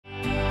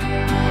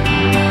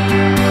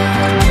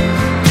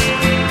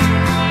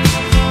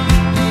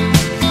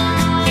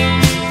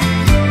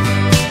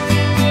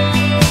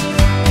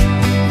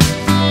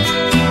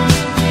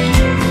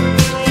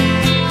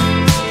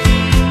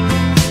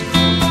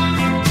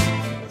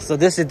So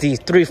this is the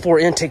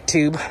 3/4 intake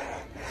tube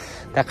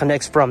that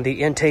connects from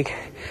the intake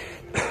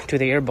to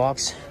the air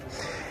box.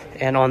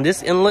 And on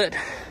this inlet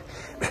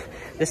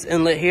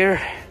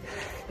here,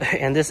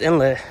 and this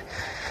inlet,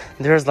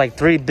 there's like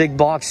 3 big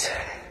box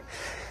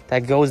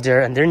that goes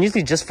there, and they're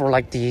usually just for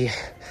like the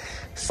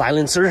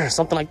silencer or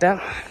something like that.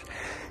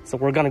 So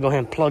we're gonna go ahead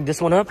and plug this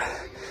one up,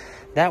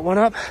 that one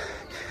up,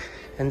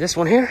 and this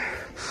one here.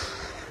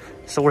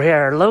 So we're here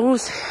at our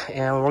Lowe's,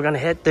 and we're gonna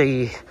hit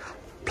the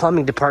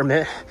plumbing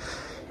department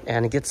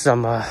and get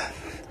some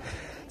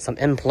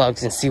end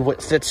plugs and see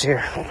what fits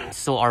here.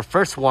 So our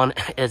first one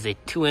is a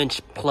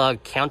 2-inch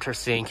plug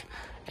countersink,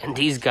 and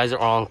these guys are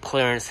on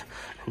clearance.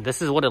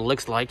 This is what it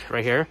looks like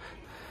right here,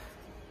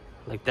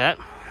 like that.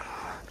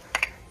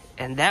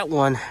 And that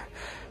one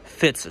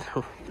fits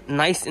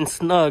nice and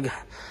snug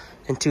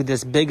into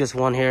this biggest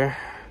one here.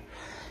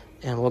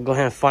 And we'll go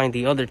ahead and find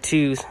the other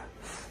 2s.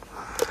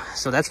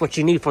 So that's what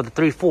you need for the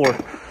 3/4.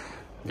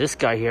 This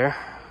guy here,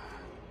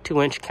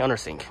 2-inch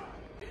countersink.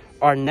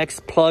 Our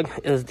next plug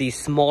is the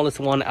smallest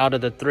one out of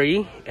the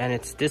 3, and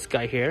it's this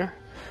guy here.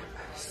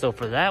 So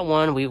for that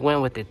one, we went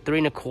with the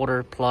 3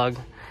 1/4 plug.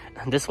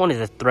 This one is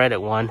a threaded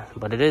one,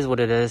 but it is what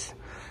it is.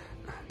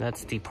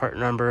 That's the part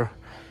number.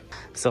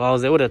 So I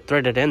was able to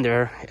thread it in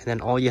there, and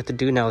then all you have to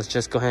do now is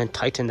just go ahead and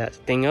tighten that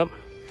thing up.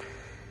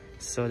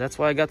 So that's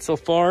what I got so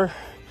far.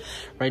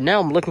 Right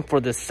now I'm looking for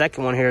the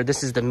second one here.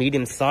 This is the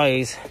medium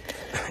size,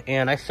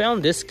 and I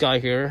found this guy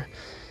here.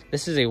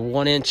 This is a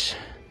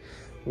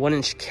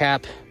 1-inch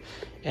cap,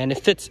 and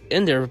it fits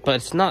in there, but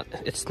it's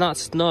not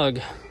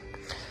snug.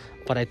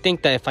 But I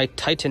think that if I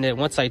tighten it,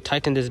 once I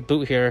tighten this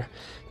boot here,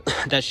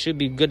 that should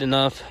be good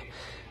enough.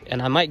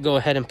 And I might go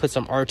ahead and put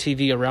some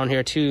RTV around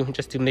here too,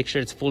 just to make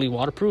sure it's fully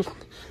waterproof.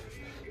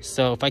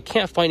 So if I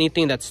can't find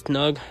anything that's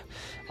snug,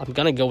 I'm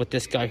gonna go with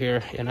this guy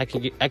here, and I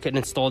can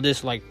install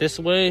this like this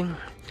way.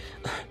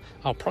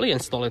 I'll probably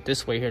install it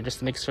this way here just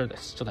to make sure that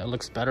it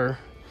looks better.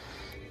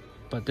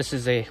 But this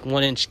is a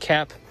 1-inch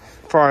cap.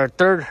 For our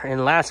third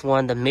and last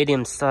one, the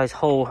medium size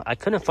hole, I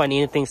couldn't find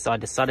anything, so I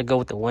decided to go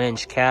with the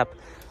 1-inch cap.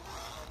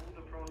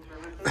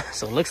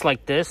 So it looks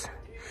like this.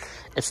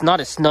 It's not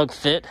a snug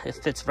fit. It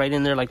fits right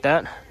in there like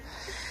that.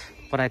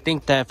 But I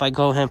think that if I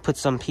go ahead and put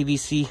some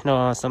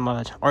some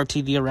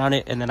RTV around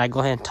it, and then I go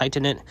ahead and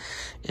tighten it,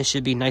 it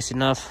should be nice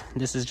enough.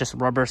 This is just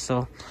rubber,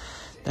 so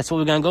that's what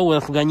we're gonna go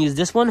with. We're gonna use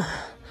this one,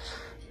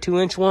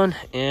 2-inch one,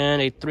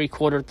 and a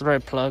 3/4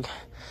 thread plug.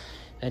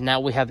 And now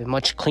we have a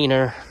much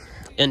cleaner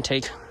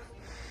intake.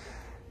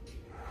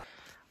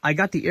 I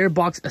got the air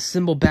box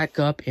assembled back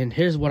up, and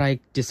here's what I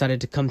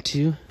decided to come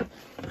to.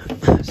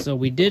 So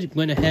we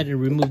went ahead and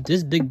removed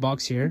this big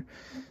box here.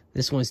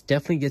 This one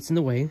definitely gets in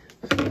the way.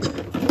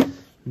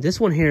 This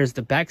one here is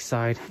the back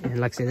side, and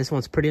like I said, this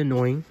one's pretty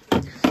annoying.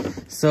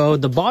 So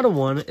the bottom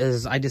one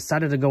is, I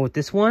decided to go with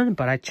this one,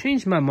 but I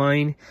changed my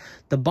mind.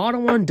 The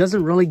bottom one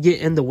doesn't really get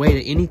in the way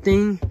to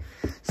anything,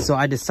 so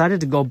I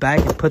decided to go back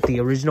and put the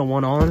original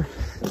one on.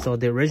 So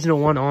the original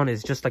one on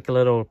is just like a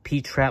little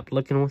P-trap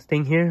looking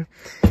thing here,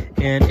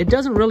 and it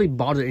doesn't really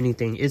bother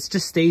anything. It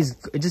just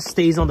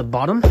stays on the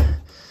bottom.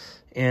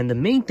 And the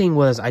main thing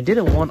was, I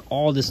didn't want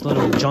all this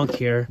little junk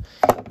here.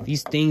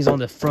 These things on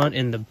the front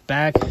and the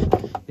back,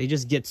 they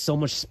just get so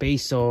much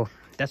space. So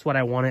that's what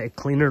I wanted, a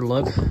cleaner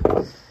look.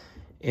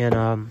 And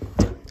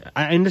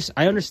I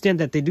understand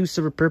that they do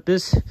serve a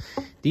purpose.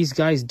 These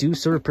guys do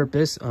serve a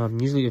purpose.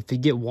 Usually if you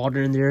get water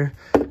in there,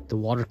 the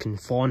water can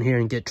fall in here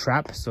and get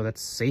trapped, so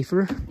that's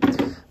safer.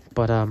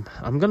 But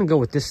I'm gonna go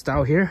with this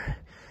style here.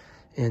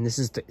 And this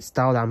is the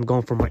style that I'm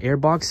going for my air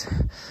box.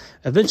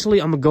 Eventually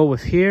I'm gonna go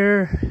with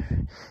here,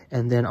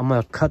 and then I'm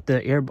gonna cut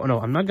the air. No,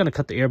 I'm not gonna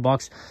cut the air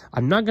box.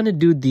 I'm not gonna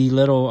do the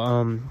little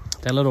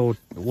that little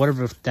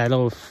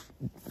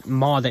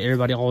mod that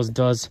everybody always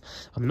does.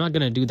 I'm not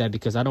gonna do that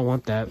because I don't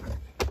want that.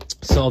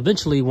 So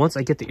eventually, once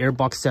I get the air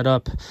box set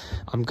up,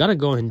 I'm gonna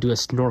go ahead and do a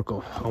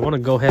snorkel. I want to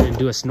go ahead and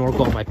do a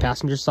snorkel on my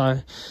passenger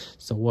side.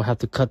 So we'll have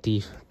to cut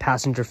the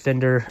passenger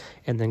fender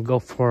and then go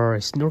for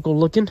a snorkel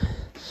looking.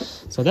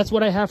 So that's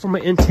what I have for my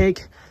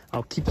intake.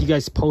 I'll keep you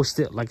guys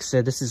posted. Like I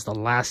said, this is the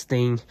last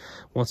thing.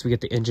 Once we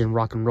get the engine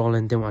rock and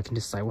rolling, then I can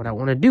decide what I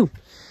want to do.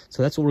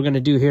 So that's what we're gonna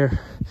do here.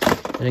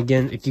 And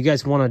again, if you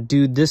guys want to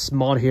do this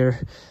mod here,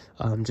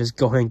 just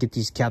go ahead and get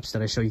these caps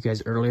that I showed you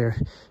guys earlier,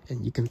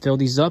 and you can fill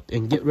these up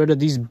and get rid of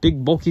these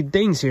big bulky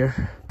things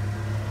here.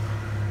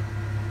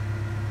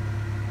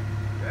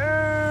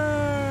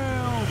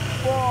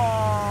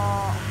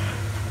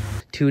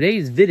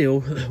 Today's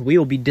video, we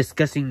will be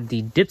discussing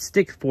the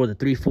dipstick for the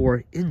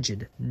 3.4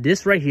 engine.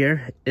 This right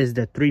here is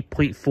the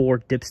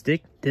 3.4 dipstick.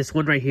 This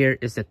one right here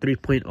is the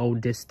 3.0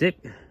 dipstick.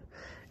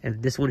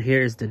 And this one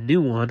here is the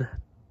new one.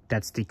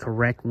 That's the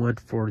correct one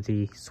for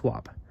the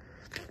swap.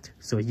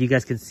 So you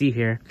guys can see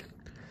here,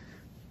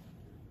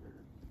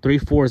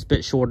 3.4 is a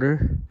bit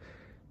shorter,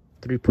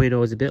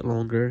 3.0 is a bit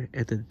longer,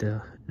 and then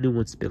the new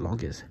one's a bit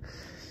longest.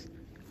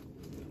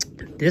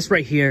 This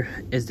right here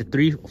is the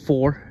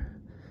 3.4.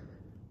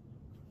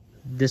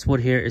 This one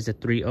here is the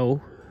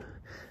 3.0.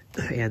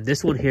 And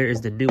this one here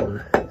is the new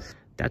one.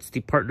 That's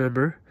the part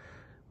number.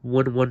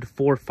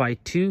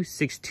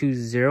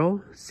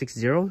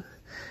 11452626060.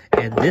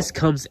 And this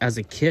comes as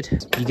a kit.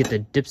 You get the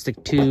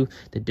dipstick 2,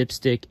 the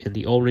dipstick, and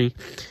the O-ring.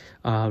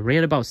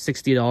 Ran about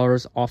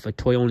 $60 off a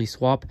toy only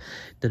swap.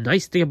 The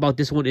nice thing about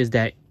this one is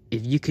that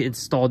if you can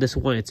install this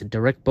one, it's a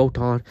direct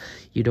bolt-on.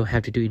 You don't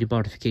have to do any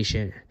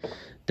modification.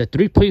 The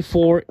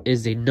 3.4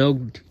 is a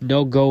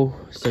no-go,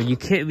 so you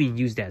can't even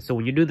use that. So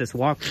when you're doing the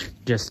swap,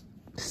 just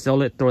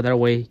sell it, throw that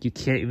away. You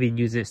can't even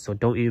use it, so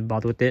don't even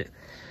bother with it.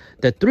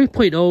 The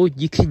 3.0,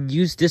 you can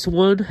use this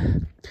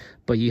one,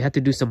 but you have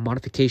to do some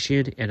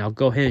modification, and I'll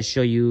go ahead and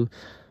show you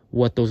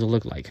what those will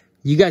look like.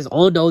 You guys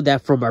all know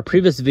that from our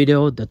previous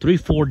video, the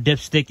 3.4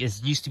 dipstick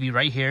used to be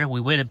right here. We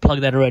went and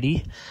plugged that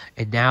already,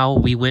 and now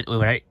we went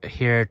right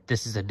here.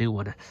 This is a new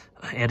one.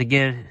 And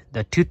again,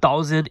 the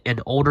 2000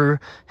 and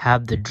older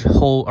have the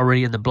hole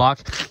already in the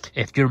block.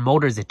 If your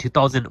motor is a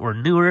 2000 or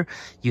newer,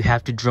 you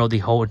have to drill the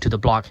hole into the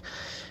block.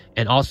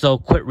 And also,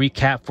 quick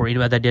recap for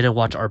anybody that didn't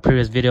watch our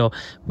previous video,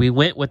 we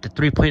went with the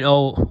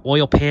 3.0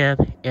 oil pan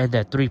and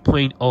the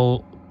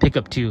 3.0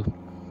 pickup 2.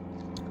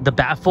 The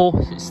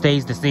baffle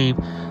stays the same.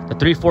 The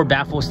 3.4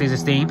 baffle stays the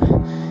same.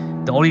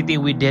 The only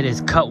thing we did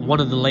is cut one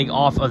of the leg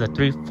off of the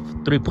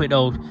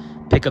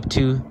 3.0 pickup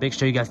 2. Make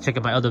sure you guys check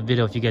out my other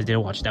video if you guys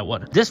didn't watch that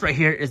one. This right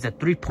here is the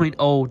 3.0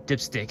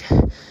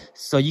 dipstick.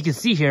 So you can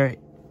see here,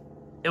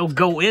 it'll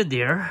go in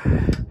there,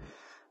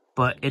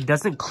 but it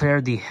doesn't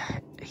clear the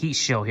heat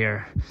shield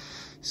here.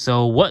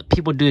 So what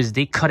people do is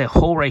they cut a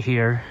hole right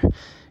here,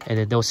 and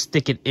then they'll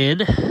stick it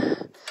in,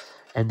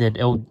 and then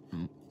it'll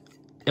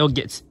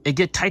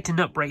get tightened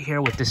up right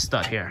here with this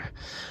stud here.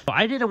 But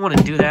I didn't want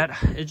to do that.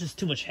 It's just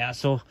too much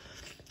hassle.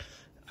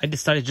 I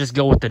decided to just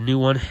go with the new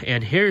one,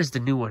 and here's the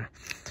new one.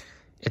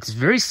 It's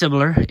very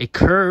similar. It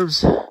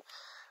curves,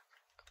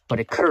 but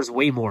it curves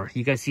way more.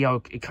 You guys see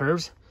how it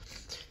curves?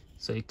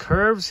 So it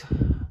curves,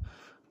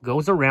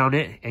 goes around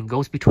it, and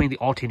goes between the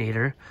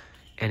alternator,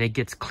 and it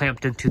gets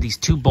clamped into these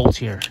two bolts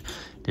here.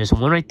 There's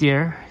one right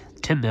there,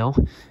 10 mil,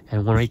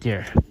 and one right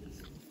there.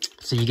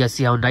 So you guys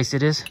see how nice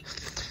it is?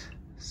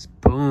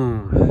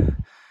 Boom.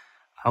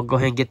 I'll go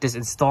ahead and get this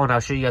installed, and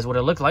I'll show you guys what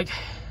it looked like.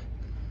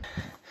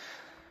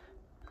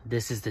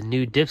 This is the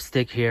new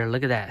dipstick here.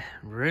 Look at that.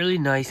 Really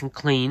nice and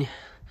clean.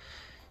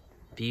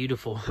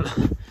 Beautiful.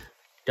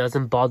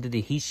 Doesn't bother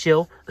the heat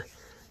shield.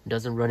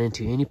 Doesn't run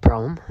into any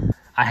problem.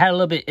 I had a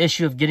little bit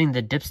issue of getting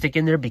the dipstick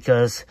in there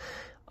because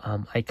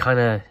I kind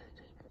of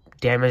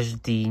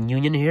damaged the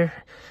union here.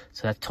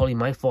 So that's totally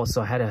my fault.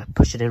 So I had to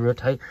push it in real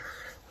tight.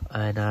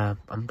 And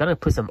I'm going to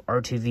put some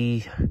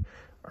RTV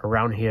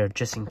around here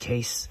just in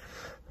case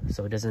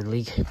so it doesn't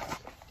leak.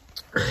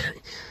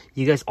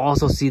 You guys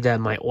also see that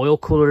my oil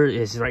cooler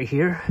is right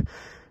here.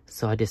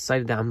 So I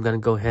decided that I'm going to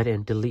go ahead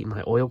and delete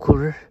my oil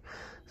cooler.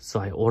 So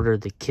I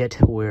ordered the kit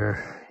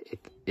where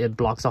it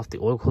blocks off the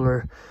oil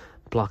cooler,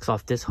 blocks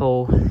off this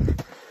hole,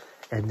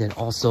 and then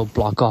also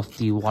block off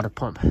the water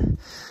pump.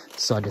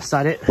 So I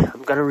decided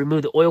I'm going to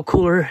remove the oil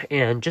cooler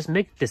and just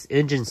make this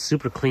engine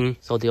super clean.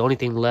 So the only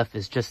thing left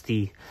is just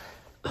the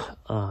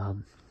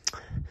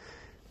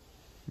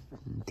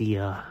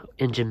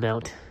engine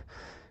mount.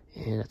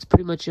 And that's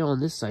pretty much it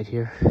on this side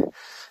here.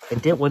 I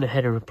did went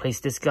ahead and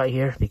replace this guy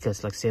here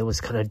because, like I said, it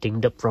was kind of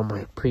dinged up from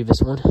my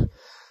previous one.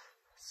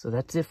 So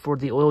that's it for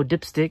the oil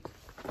dipstick.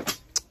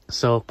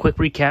 So quick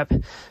recap.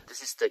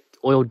 This is the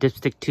oil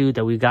dipstick 2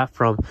 that we got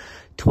from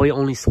Toy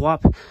Only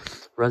Swap.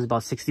 Runs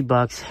about 60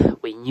 bucks.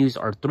 We use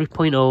our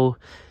 3.0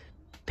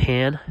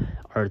 pan,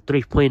 our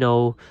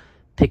 3.0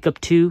 pickup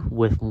 2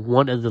 with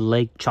one of the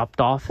leg chopped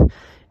off.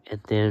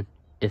 And then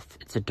if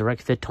it's a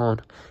direct fit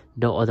on,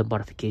 no other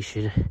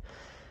modification,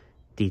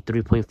 the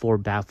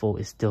 3.4 baffle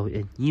is still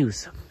in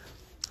use.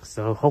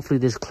 So hopefully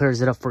this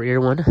clears it up for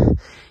everyone.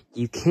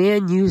 You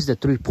can use the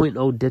 3.0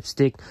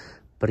 dipstick,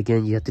 but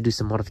again, you have to do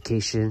some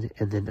modification,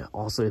 and then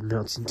also it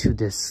mounts into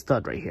this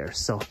stud right here.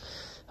 So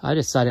I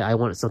decided I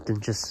wanted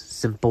something just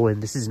simple,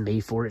 and this is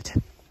made for it.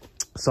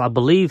 So I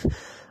believe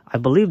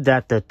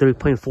that the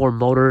 3.4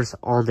 motors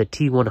on the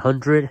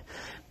T100,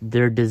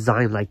 they're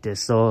designed like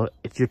this. So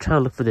if you're trying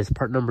to look for this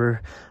part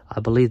number,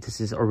 I believe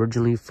this is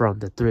originally from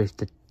the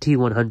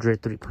T100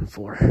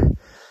 3.4,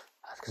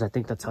 because I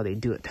think that's how they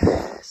do it.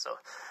 So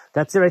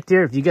that's it right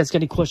there. If you guys got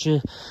any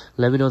questions,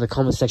 let me know in the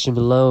comment section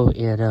below,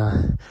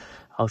 and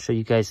I'll show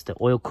you guys the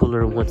oil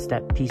cooler once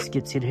that piece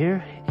gets in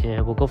here,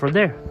 and we'll go from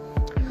there.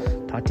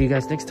 Talk to you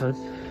guys next time.